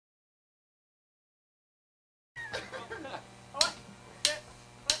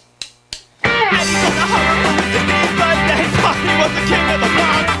was the king of the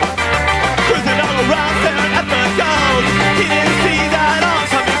punk, cruising all around staring at the girls. He didn't see that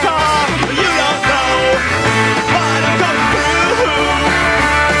oncoming car. You don't know what I'm going through.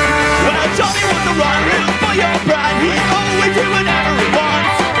 Well, Johnny wants to run loose for your bride. He always do whatever he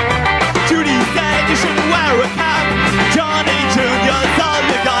wants. Judy said you shouldn't wear a cap. Johnny Jr.'s all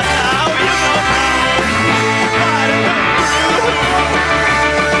you got now. You don't know what I'm going through.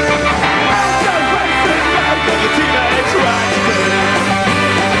 I'm so wasted life of a teenage tragedy.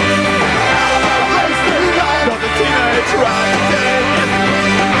 I'm so wasted life of a teenage tragedy.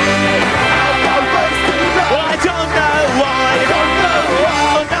 I'm so wasted life. Well, I don't know why. I don't know why.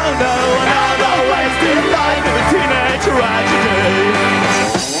 Oh no, no, another wasted life of a teenage tragedy.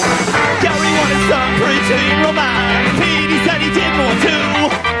 Gary wanted some preteen romance. Petey said he did more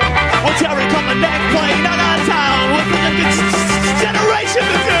too. Well, Terry caught the next plane out of town. What's the next generation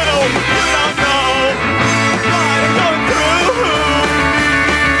to do? You don't know what I'm going through.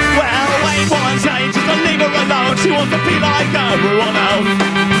 Well, Wayne wants change, just to leave her alone. She wants to be like everyone else.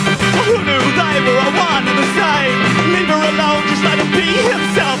 Well, who knew they were all one and the same? Leave her alone, just let him be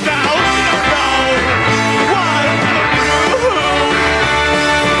himself now. You don't know what I'm going through.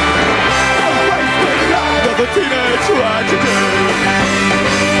 Of a teenage tragedy.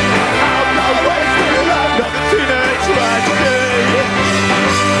 I'm not wasting life of a teenage tragedy.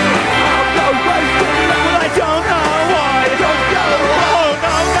 I'm not wasting life. Well, I don't know why. I don't know. Oh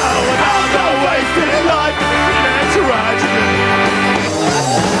no, no, I'm not wasting life of a teenage tragedy.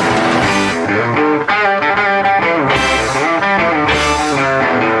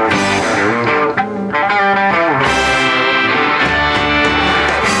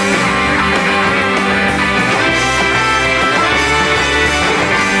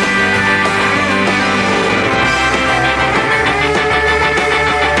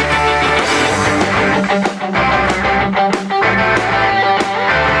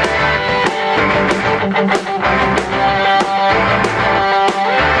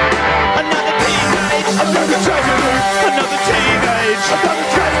 Another teenage, another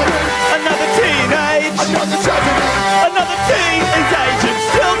tragedy.